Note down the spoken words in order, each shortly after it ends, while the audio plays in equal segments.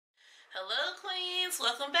friends,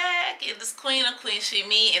 welcome back. It is Queen of Queen She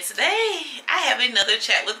Me, and today I have another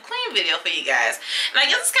chat with Queen video for you guys. And I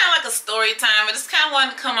guess it's kind of like a story time. I just kind of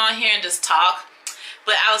wanted to come on here and just talk.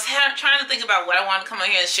 But I was trying to think about what I wanted to come on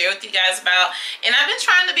here and share with you guys about. And I've been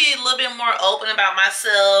trying to be a little bit more open about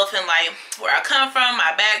myself and like where I come from,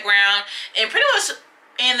 my background, and pretty much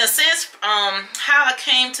in a sense how I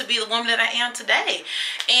came to be the woman that I am today.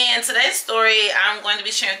 And today's story, I'm going to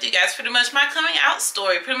be sharing with you guys pretty much my coming out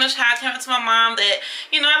story, pretty much how I came up to my mom that,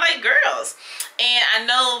 you know, I like girls. And I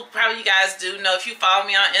know probably you guys do know, if you follow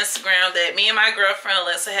me on Instagram, that me and my girlfriend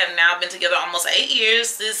Alexa have now been together almost 8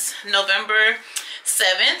 years. This November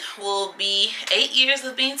 7th will be 8 years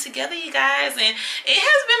of being together, you guys, and it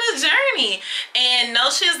has been a journey. And no,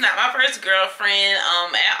 she is not my first girlfriend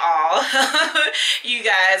at all, you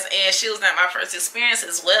guys, and she was not my first experience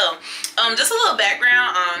as well. Just a little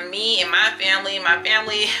background on me and my family. My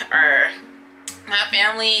family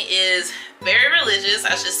is very religious,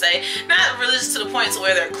 I should say. Not religious to the point to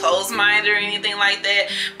where they're closed-minded or anything like that,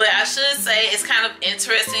 but I should say it's kind of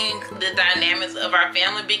interesting, the dynamics of our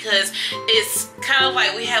family, because it's kind of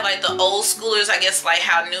like we have like the old schoolers, I guess, like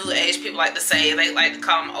how new age people like to say, they like to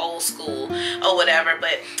call them old school or whatever,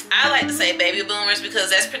 but I like to say baby boomers because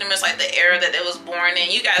that's pretty much like the era that they was born in.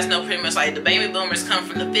 You guys know pretty much like the baby boomers come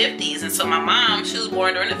from the 50s, and so my mom, she was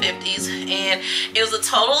born during the 50s, and it was a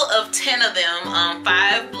total of 10 of them,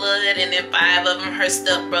 5 blood, and then 5 of them her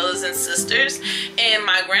step brothers and sisters. And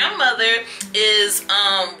my grandmother is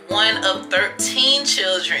one of 13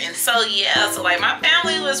 children. And so yeah, so like my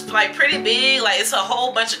family was like pretty big. Like it's a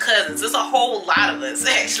whole bunch of cousins. It's a whole lot of us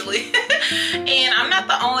actually. And I'm not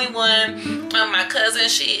the only one. My cousin,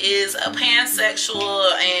 she is a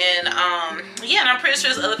pansexual, and yeah, and I'm pretty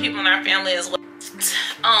sure there's other people in our family as well.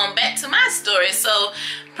 Back to my story. So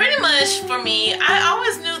pretty much for me, I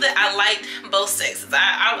always knew that I liked both sexes.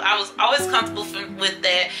 I was always comfortable with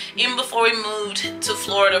that. Even before we moved to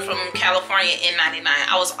Florida from California in '99,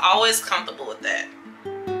 I was always comfortable with that.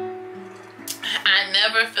 I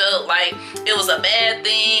never felt like it was a bad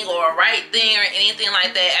thing or a right thing or anything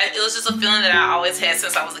like that. It was just a feeling that I always had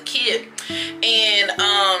since I was a kid. And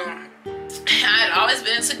I'd always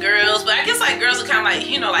been into girls, but I guess like girls are kind of like,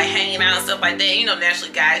 you know, like hanging out and stuff like that, you know,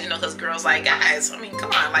 naturally guys, you know, because girls like guys. I mean,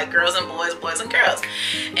 come on, like girls and boys, boys and girls.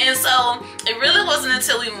 And so it really wasn't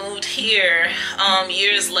until we moved here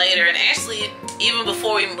years later, and actually even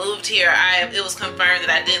before we moved here, it was confirmed that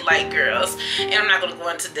I did like girls. And I'm not going to go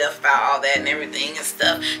into depth about all that and everything and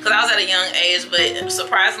stuff, because I was at a young age, but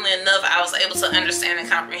surprisingly enough, I was able to understand and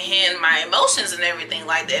comprehend my emotions and everything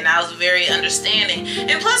like that, and I was very understanding.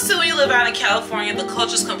 And plus too, when you live out in California, the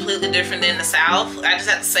culture is completely different than the South. I just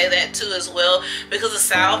have to say that too as well, because the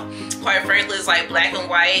South, quite frankly, is like black and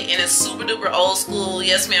white, and it's super duper old school.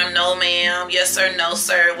 Yes ma'am, no ma'am, yes sir, no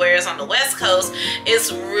sir. Whereas on the West Coast,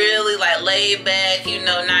 it's really like laid back, you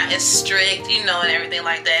know, not as strict, you know, and everything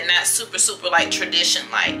like that. Not super like tradition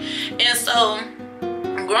like. And so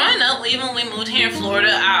growing up, even when we moved here in Florida,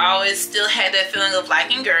 I always still had that feeling of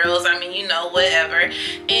liking girls. I mean, you know, whatever.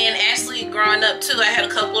 And actually growing up too, I had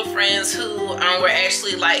a couple of friends who were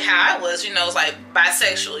actually like how I was, you know, was like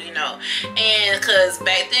bisexual, you know. And because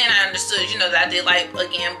back then I understood, you know, that I did like,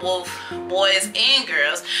 again, both boys and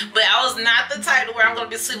girls. But I was not the type to where I'm going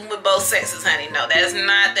to be sleeping with both sexes, honey. No, that is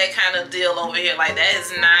not that kind of deal over here. Like, that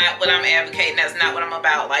is not what I'm advocating. That's not what I'm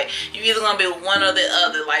about. Like, you're either going to be one or the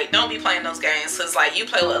other. Like, don't be playing those games, because like you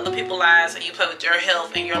play with other people's lives and you play with your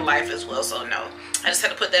health and your life as well. So no, I just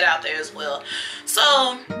had to put that out there as well. So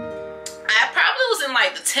I probably was in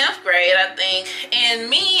like the 10th grade, I think. And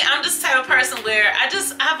me, I'm just the type of person where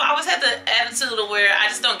I've always had the attitude of where I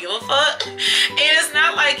just don't give a fuck. And it's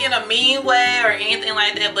not like in a mean way or anything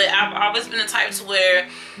like that, but I've always been the type to where,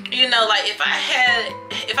 you know, like if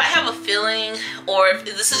I have a feeling, or if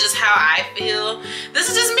this is just how I feel, this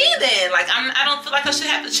is just me then. Like I don't feel like I should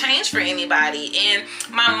have to change for anybody. And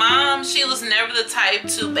my mom, she was never the type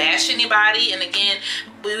to bash anybody. And again,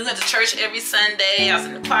 we went to church every Sunday. I was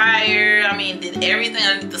in the choir. I mean, did everything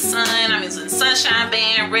under the sun. I mean, was in Sunshine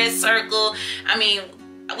Band, Red Circle. I mean,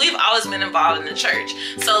 we've always been involved in the church.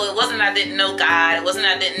 So it wasn't that I didn't know God. It wasn't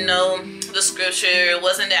that I didn't know the scripture. It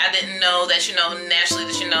wasn't that I didn't know that, you know, naturally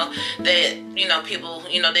that, you know, that, you know, people,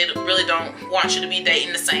 you know, they really don't want you to be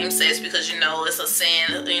dating the same sex because, you know, it's a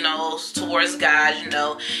sin, you know, towards God, you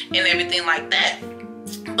know, and everything like that.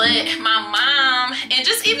 But my mom, and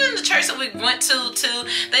just even in the church that we went to too,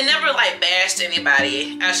 they never like bashed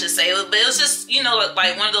anybody, I should say. But it was just, you know,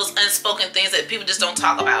 like one of those unspoken things that people just don't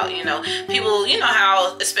talk about, you know. People, you know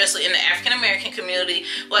how, especially in the African American community,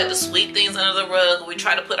 we like to sweep things under the rug. We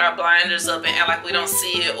try to put our blinders up and act like we don't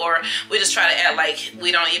see it, or we just try to act like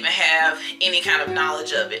we don't even have any kind of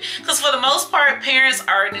knowledge of it. Because for the most part, parents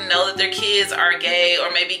already know that their kids are gay,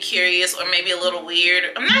 or maybe curious, or maybe a little weird.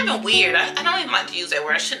 I'm not even weird. I don't even like to use that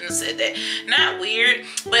word. I shouldn't have said that. Not weird,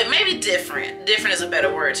 but maybe different. Different is a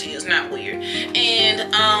better word to use, not weird.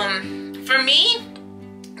 And for me,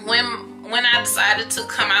 when I decided to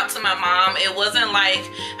come out to my mom, it wasn't like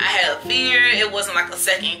I had a fear. It wasn't like a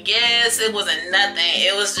second guess. It wasn't nothing.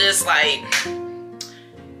 It was just like,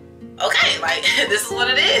 okay, like this is what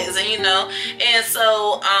it is, and you know. And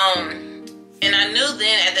so and I knew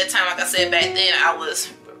then at that time, like I said, back then I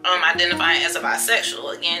was identifying as a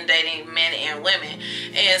bisexual, again, dating men and women.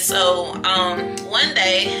 And so one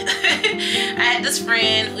day I had this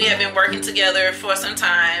friend. We had been working together for some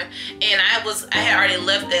time, and I had already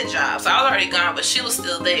left that job, so I was already gone, but she was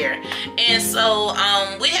still there. And so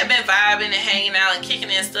we had been vibing and hanging out and kicking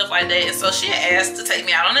it and stuff like that. And so she had asked to take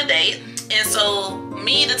me out on a date. And so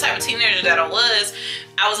me, the type of teenager that I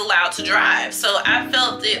was allowed to drive. So I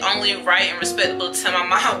felt it only right and respectable to tell my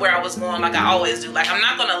mom where I was going, like I always do. Like, I'm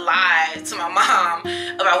not gonna lie to my mom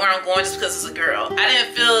about where I'm going just because it's a girl.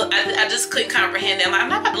 I just couldn't comprehend that. Like, I'm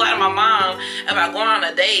not about to lie to my mom about going on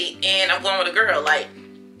a date and I'm going with a girl. Like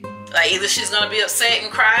either she's gonna be upset and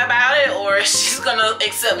cry about it, or she's gonna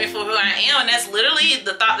accept me for who I am. And that's literally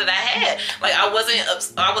the thought that I had. Like, I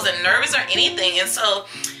wasn't nervous or anything. And so,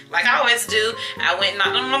 like I always do, I went and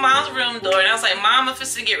knocked on my mom's room door, and I was like, Mom, I'm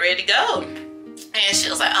fixing to get ready to go. And she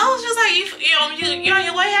was like, oh, she was like, you're on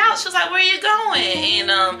your way out? She was like, where are you going?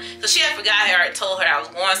 And because she had forgot, I already told her I was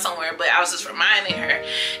going somewhere, but I was just reminding her.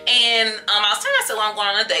 And I was telling her, I said, well, I'm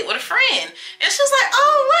going on a date with a friend. And she was like,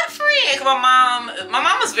 oh, what friend? Because my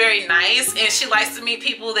mom was very nice, and she likes to meet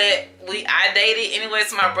people that I dated.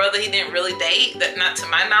 Anyways, my brother, he didn't really date, that not to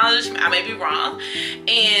my knowledge. I may be wrong.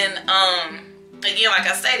 And again, like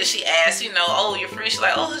I stated, she asked, you know, oh, your friend? She's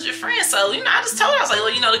like, oh, who's your friend? So, you know, I just told her, I was like,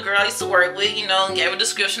 well, you know, the girl I used to work with, you know, and gave a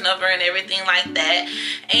description of her and everything like that.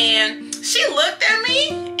 And she looked at me,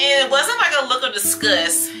 and it wasn't like a look of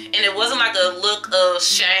disgust, and it wasn't like a look of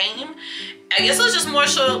shame. I guess it was just more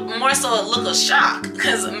so a look of shock,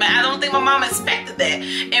 because I don't think my mom expected that.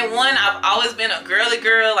 And one, I've always been a girly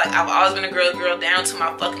girl. Like, I've always been a girly girl down to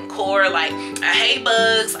my fucking core. Like, I hate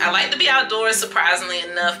bugs. I like to be outdoors, surprisingly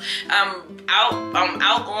enough. I'm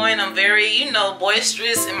outgoing. I'm very, you know,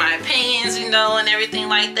 boisterous in my opinions, you know, and everything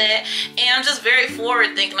like that. And I'm just very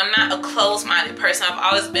forward thinking. I'm not a closed-minded person. I've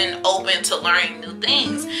always been open to learning new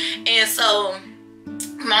things. And so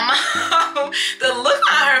my mom, the look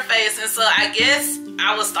on her face, and so I guess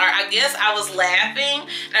I was laughing,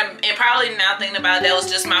 and probably now thinking about it, that was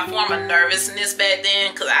just my form of nervousness back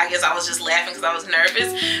then, because I guess I was just laughing because I was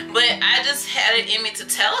nervous. But I just had it in me to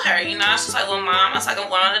tell her, you know. I was just like, well, Mom, I was like, I'm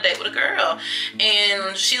going on a date with a girl.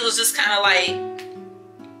 And she was just kind of like,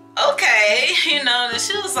 okay, you know. And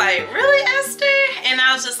she was like, really, Esther? And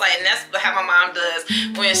I was just like, and that's how my mom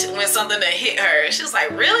does when something that hit her. She was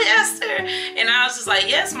like, really, Esther? And I was just like,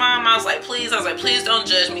 yes, Mom. I was like, please don't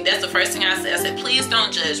judge me. That's the first thing I said. I said, please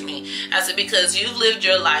don't judge me. I said, because you've lived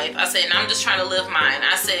your life. I said, and I'm just trying to live mine.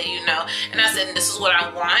 I said, you know, and I said, and this is what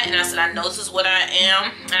I want. And I said, I know this is what I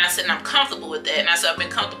am. And I said, and I'm comfortable with that. And I said, I've been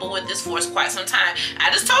comfortable with this for quite some time.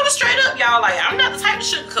 I just told her straight up, y'all, like, I'm not the type to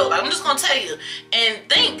sugarcoat. Like, I'm just gonna tell you.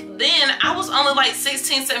 And then I was only like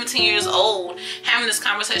 16, 17 years old having this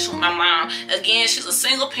conversation with my mom. Again, she's a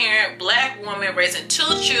single parent, black woman raising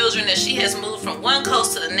 2 children, that she has moved from one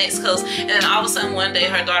coast to the next coast, and then all of a sudden one day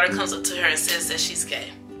her daughter comes up to her and says that she's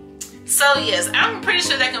gay. So yes, I'm pretty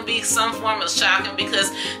sure that can be some form of shocking,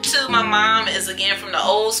 because too, my mom is again from the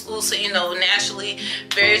old school, so you know, naturally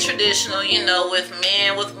very traditional, you know, with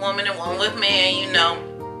man with woman and woman with man, you know,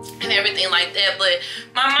 and everything like that. But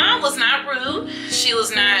my mom was not rude. She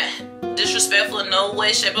was not disrespectful in no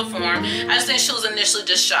way, shape, or form. I just think she was initially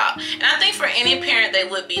just shocked. And I think for any parent they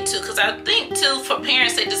would be too, because I think too, for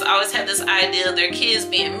parents, they just always have this idea of their kids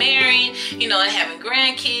being married, you know, and having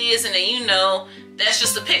grandkids, and then, you know, that's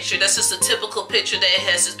just a picture. That's just a typical picture that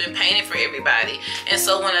has just been painted for everybody. And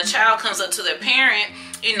so when a child comes up to their parent,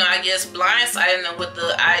 you know, I guess blindsiding them with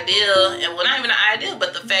the idea, and well, not even the idea,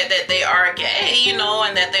 but the fact that they are gay, you know,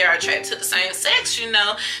 and that they are attracted to the same sex, you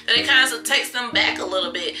know, that it kind of takes them back a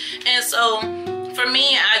little bit. And so for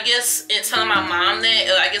me, I guess in telling my mom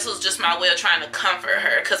that, I guess it was just my way of trying to comfort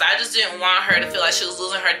her, because I just didn't want her to feel like she was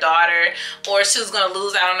losing her daughter, or she was going to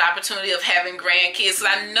lose out on the opportunity of having grandkids. Because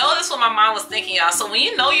I know that's what my mom was thinking, y'all. So when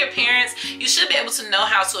you know your parents, you should be able to know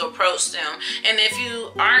how to approach them. And if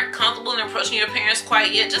you aren't comfortable in approaching your parents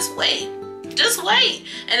quite yet, just wait. Just wait,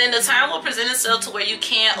 and then the time will present itself to where you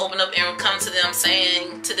can open up and come to them,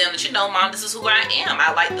 saying to them that, you know, Mom, this is who I am.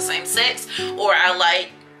 I like the same sex, or I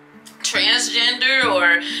like transgender,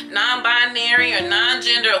 or non-binary, or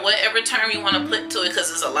non-gender, or whatever term you want to put to it, because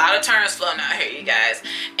there's a lot of terms floating out here, you guys.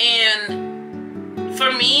 And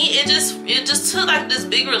for me, it just took like this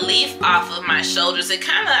big relief off of my shoulders. It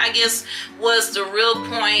kind of, I guess, was the real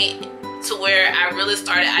point to where I really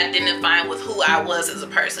started identifying with who I was as a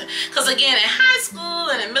person. Because again, in high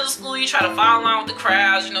school and in middle school, you try to follow along with the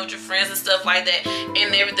crowds, you know, with your friends and stuff like that,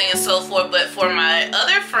 and everything and so forth. But for my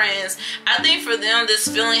other friends, I think for them, this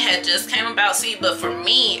feeling had just came about. See, but for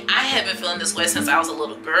me, I have been feeling this way since I was a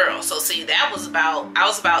little girl. So see, I was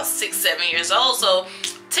about 6, 7 years old. So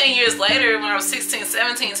 10 years later, when I was 16,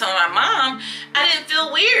 17, telling my mom, I didn't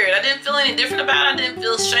feel weird. I didn't feel any different about it. I didn't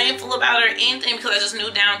feel shameful about it or anything, because I just knew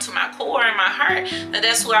down to my core and my heart that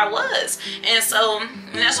that's who I was. And so,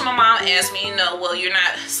 and that's when my mom asked me, you know, well, you're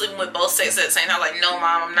not sleeping with both sexes at the same time. I was like, no,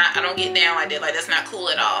 Mom, I'm not. I don't get down like that. Like, that's not cool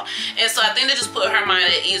at all. And so I think that just put her mind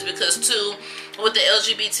at ease, because too, with the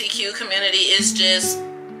LGBTQ community, it's just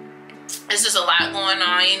a lot going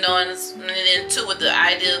on, you know, and then too with the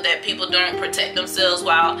idea that people don't protect themselves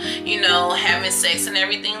while, you know, having sex and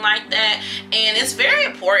everything like that. And it's very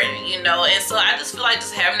important, you know. And so I just feel like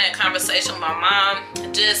just having that conversation with my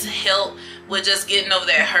mom just helped with just getting over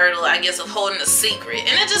that hurdle, I guess, of holding a secret.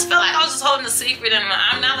 And it just felt like I was just holding a secret, and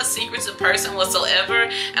I'm not a secretive person whatsoever.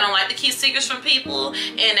 I don't like to keep secrets from people,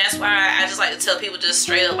 and that's why I just like to tell people just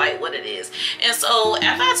straight up like what it is. And so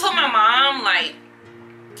after I told my mom, like,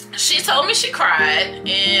 she told me she cried,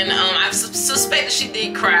 and I suspect that she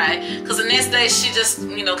did cry, because the next day she just,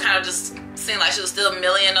 you know, kind of just seemed like she was still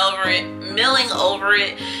milling over it.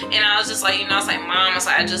 And I was just like, you know, I was like, Mom, I was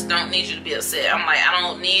like, I just don't need you to be upset. I'm like, I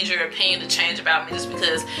don't need your opinion to change about me just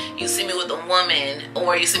because you see me with a woman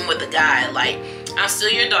or you see me with a guy. Like, I'm still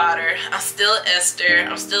your daughter. I'm still Esther.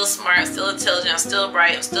 I'm still smart. I'm still intelligent. I'm still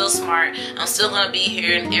bright. I'm still smart. I'm still going to be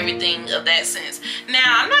here and everything of that sense. Now,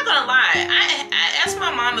 I'm not going to lie. I asked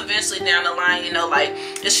my mom eventually down the line, you know, like,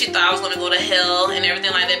 if she thought I was going to go to hell and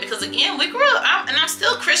everything like that. Because, again, we grew up, and I'm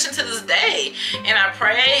still Christian to this day. And I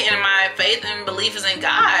pray, and my faith and belief is in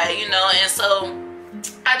God, you know. And so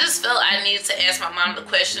I just felt I needed to ask my mom the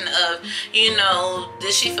question of, you know,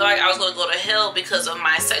 did she feel like I was going to go to hell because of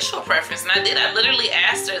my sexual preference? And I did. I literally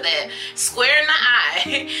asked her that square in the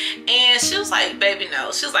eye. And she was like, baby,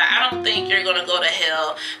 no. She was like, I don't think you're going to go to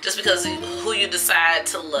hell just because of who you decide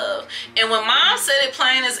to love. And when Mom said it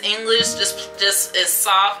plain as English, just as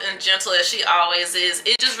soft and gentle as she always is,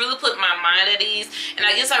 it just really put my mind at ease. And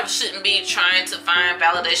I guess I shouldn't be trying to find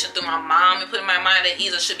validation through my mom and putting my mind at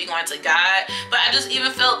ease. I should be going to God. But I just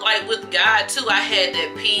even felt like with God too, I had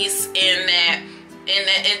that peace and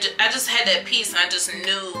I just had that peace, and I just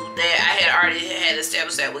knew that I had already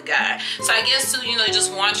established that with God. So I guess too, you know, you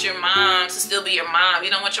just want your mom to still be your mom. You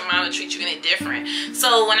don't want your mom to treat you any different.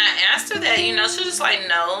 So when I asked her that, you know, she was just like,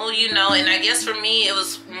 no, you know. And I guess for me, it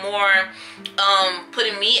was more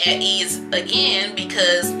putting me at ease again,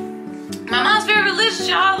 because my mom's very religious,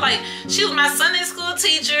 y'all. Like, she was my Sunday school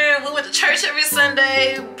teacher. We went to church every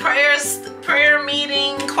Sunday, prayer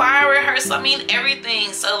meeting, choir rehearsal, I mean,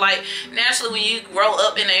 everything. So, like, naturally, when you grow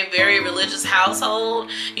up in a very religious household,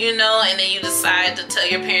 you know, and then you decide to tell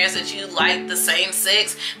your parents that you like the same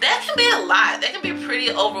sex, that can be a lot. That can be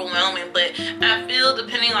pretty overwhelming. But I feel,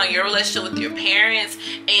 depending on your relationship with your parents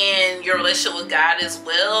and your relationship with God as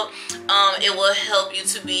well, it will help you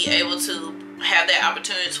to be able to have that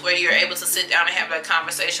opportunity to where you're able to sit down and have that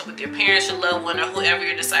conversation with your parents, your loved one, or whoever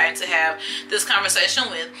you're deciding to have this conversation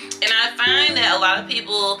with. And I find that a lot of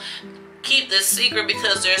people keep this secret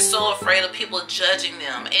because they're so afraid of people judging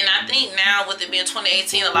them. And I think now, with it being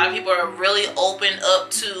 2018, a lot of people are really open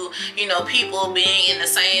up to, you know, people being in the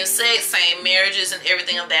same sex, same marriages, and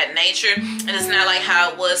everything of that nature. And it's not like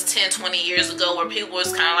how it was 10, 20 years ago, where people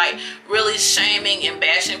was kind of like really shaming and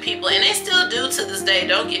bashing people. And they still do to this day,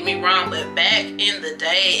 don't get me wrong, but back in the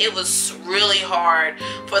day, it was really hard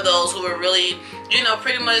for those who were really, you know,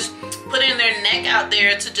 pretty much putting their neck out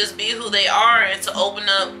there to just be who they are and to open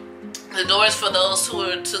up the doors for those who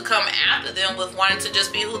are to come after them with wanting to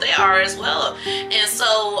just be who they are as well. And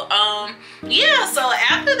so yeah, so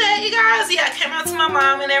after that, you guys, yeah, I came out to my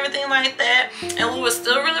mom and everything like that, and we were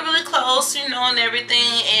still really close, you know, and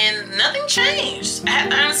everything, and nothing changed. I have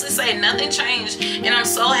to honestly say nothing changed, and I'm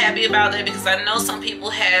so happy about that, because I know some people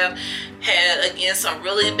have had, again, some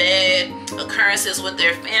really bad occurrences with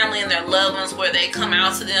their family and their loved ones where they come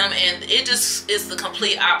out to them, and it just is the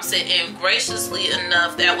complete opposite. And graciously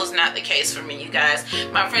enough, that was not the case for me, you guys.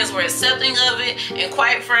 My friends were accepting of it, and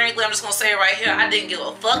quite frankly, I'm just gonna say it right here, I didn't give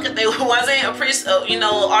a fuck if they wasn't you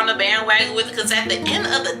know, on the bandwagon with it, because at the end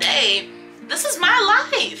of the day, this is my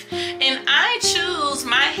life, and I choose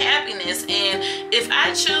my happiness. And if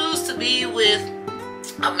I choose to be with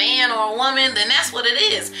a man or a woman, then that's what it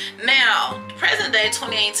is. Now, present day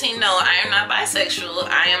 2018, no, I am not bisexual.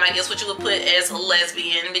 I am, I guess, what you would put as a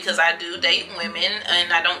lesbian, because I do date women,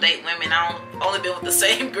 and I don't date women. I've only been with the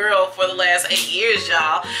same girl for the last 8 years,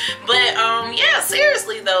 y'all. But yeah,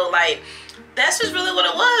 seriously though, like, that's just really what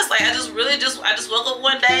it was. Like, I just woke up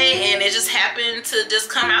one day and it just happened to just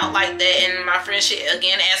come out like that. And my friend, she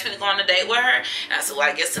again asked me to go on a date with her, and I said,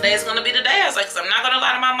 well, I guess today is gonna be the day. I was like, because I'm not gonna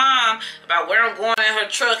lie to my mom about where I'm going in her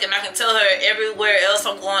truck, and I can tell her everywhere else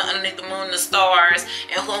I'm going underneath the moon and the stars,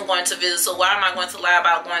 and who I'm going to visit. So why am I going to lie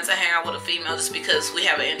about going to hang out with a female just because we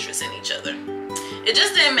have an interest in each other? It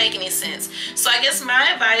just didn't make any sense. So I guess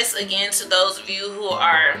my advice, again, to those of you who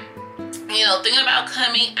are, you know, thinking about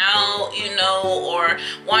coming out, you know, or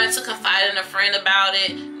wanting to confide in a friend about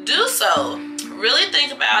it, do so. Really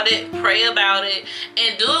think about it, pray about it,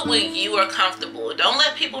 and do it when you are comfortable. Don't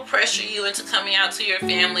let people pressure you into coming out to your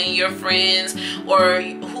family, your friends, or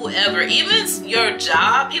whoever. Even your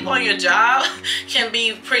job, people on your job can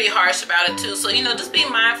be pretty harsh about it too. So, you know, just be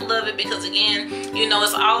mindful of it, because again, you know,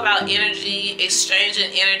 it's all about energy, exchanging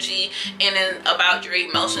energy, and then about your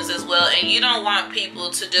emotions as well. And you don't want people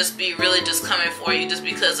to just be really just coming for you just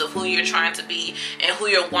because of who you're trying to be and who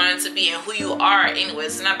you're wanting to be and who you are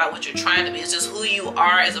anyways. It's not about what you're trying to be, it's just who you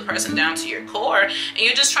are as a person down to your core, and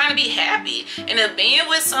you're just trying to be happy. And if being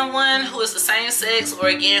with someone who is the same sex, or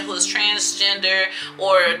again, who is transgender,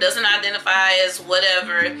 or doesn't identify as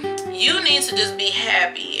whatever, you need to just be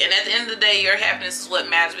happy. And at the end of the day, your happiness is what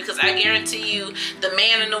matters, because I guarantee you, the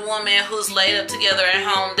man and the woman who's laid up together at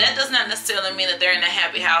home, that does not necessarily mean that they're in a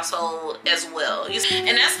happy household as well.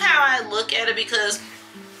 And that's how I look at it, because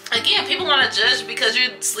again, people want to judge because you're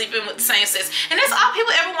sleeping with the same sex, and that's all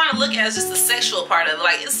people ever want to look at, is just the sexual part of it.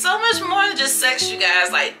 Like, it's so much more than just sex, you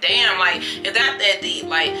guys. Like, damn, like, it's not that deep.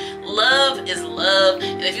 Like, love is love,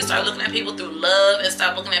 and if you start looking at people through love and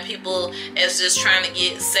stop looking at people as just trying to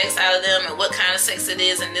get sex out of them and what kind of sex it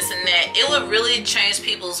is and this and that, it would really change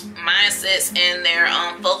people's mindsets and their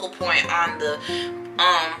focal point on the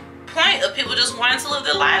point of people just wanting to live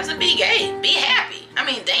their lives and be gay, be happy. I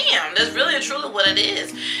mean, damn, that's really and truly what it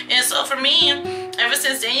is. And so for me, ever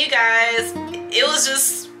since then, you guys, it was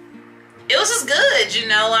just good, you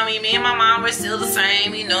know. I mean, me and my mom were still the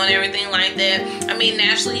same, you know, and everything like that. I mean,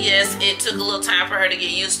 naturally, yes, it took a little time for her to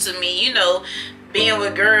get used to me, you know, being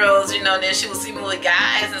with girls, you know, and then she would see me with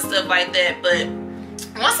guys and stuff like that. But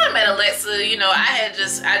once I met Alexa, you know, I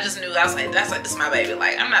just knew, I was like, this is my baby.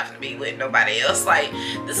 Like, I'm not gonna be with nobody else. Like,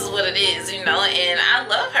 this is what it is, you know, and I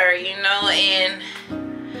love her, you know, and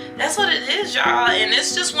that's what it is, y'all. And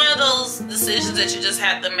it's just one of those decisions that you just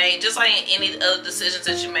have to make, just like any other decisions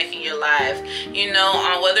that you make in your life, you know,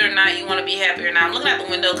 on whether or not you want to be happy or not. I'm looking out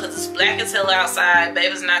the window because it's black as hell outside.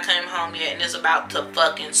 Baby's not coming home yet, and it's about to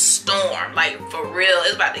fucking storm. Like, for real,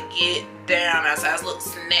 it's about to get down outside. It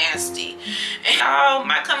looks nasty. And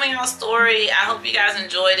my coming out story, I hope you guys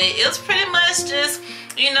enjoyed it. It was pretty much just,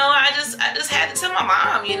 you know, I just had to tell my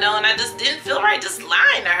mom, you know, and I just didn't feel right just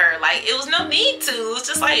lying to her. Like, it was no need to. It was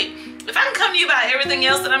just like, if I can come to you about everything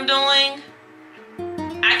else that I'm doing,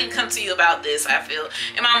 I can come to you about this, I feel.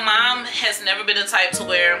 And my mom has never been the type to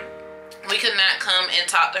where we could not come and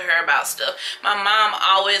talk to her about stuff. My mom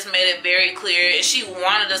always made it very clear, and she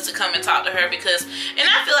wanted us to come and talk to her because, and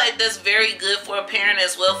I feel like that's very good for a parent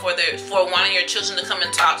as well, for wanting your children to come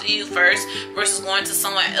and talk to you first versus going to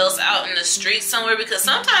someone else out in the street somewhere, because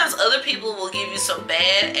sometimes other people will give you some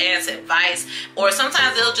bad ass advice, or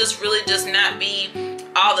sometimes they'll just really just not be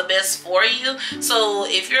all the best for you. So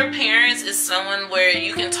if your parents is someone where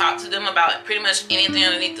you can talk to them about pretty much anything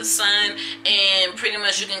underneath the sun, and pretty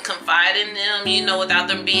much you can confide in them, you know, without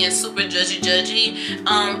them being super judgy,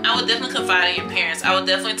 I would definitely confide in your parents. I would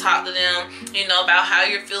definitely talk to them, you know, about how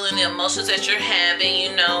you're feeling, the emotions that you're having,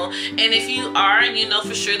 you know. And if you are, you know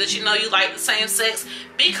for sure that you know you like the same sex,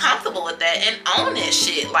 be comfortable with that and own that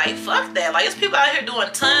shit. Like, fuck that. Like, there's people out here doing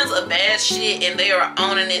tons of bad shit and they are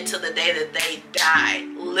owning it to the day that they die,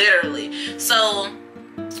 literally. So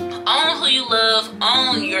own who you love,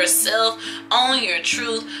 own yourself, own your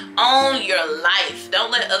truth, own your life.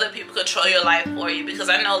 Don't let other people control your life for you, because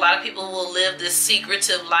I know a lot of people will live this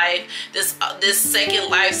secretive life, this second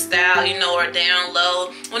lifestyle, you know, or down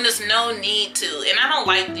low, when there's no need to. And I don't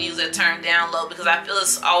like to use that term down low, because I feel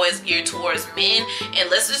it's always geared towards men, and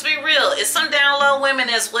let's just be real, it's some down low women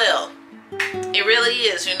as well. It really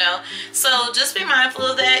is, you know. So just be mindful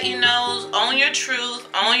of that, you know. Own your truth,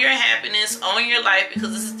 own your happiness, own your life,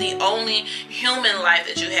 because this is the only human life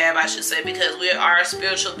that you have, I should say, because we are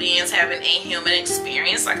spiritual beings having a human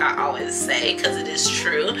experience, like I always say, because it is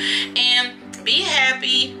true. And be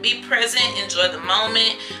happy, be present, enjoy the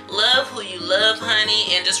moment, love who you love,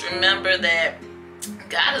 honey, and just remember that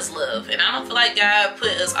God is love. And I don't feel like God put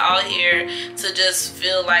us all here to just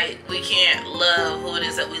feel like we can't love who it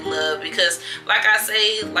is that we love, because like I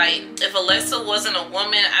say, like, if Alexa wasn't a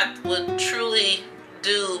woman, I would truly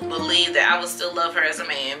do believe that I would still love her as a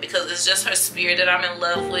man, because it's just her spirit that I'm in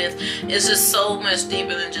love with. It's just so much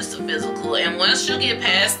deeper than just the physical. And once you get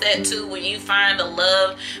past that too, when you find a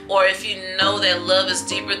love, or if you know that love is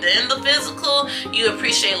deeper than the physical, you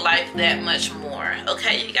appreciate life that much more.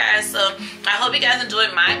 Okay, you guys, so I hope you guys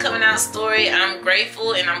enjoyed my coming out story. I'm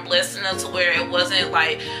grateful and I'm blessed enough to where it wasn't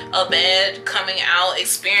like a bad coming out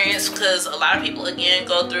experience, because a lot of people again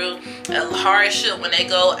go through a hardship when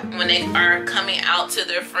they are coming out to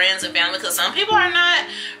their friends and family, because some people are not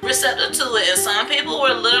receptive to it, and some people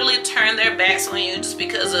will literally turn their backs on you just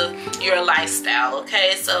because of your lifestyle.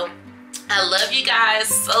 Okay, so I love you guys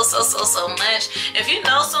so much. If you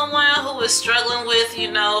know someone who is struggling with, you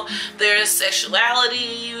know, their sexuality,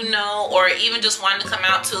 you know, or even just wanting to come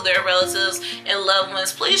out to their relatives and loved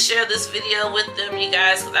ones, please share this video with them, you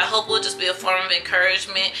guys, because I hope it will just be a form of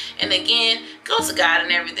encouragement. And again, go to God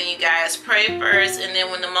and everything, you guys. Pray first, and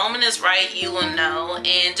then when the moment is right, you will know.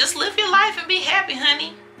 And just live your life and be happy,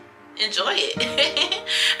 honey. Enjoy it.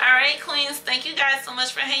 All right, queens, thank you guys so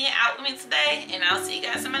much for hanging out with me today, and I'll see you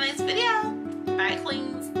guys in my next video. Bye,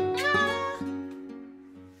 queens.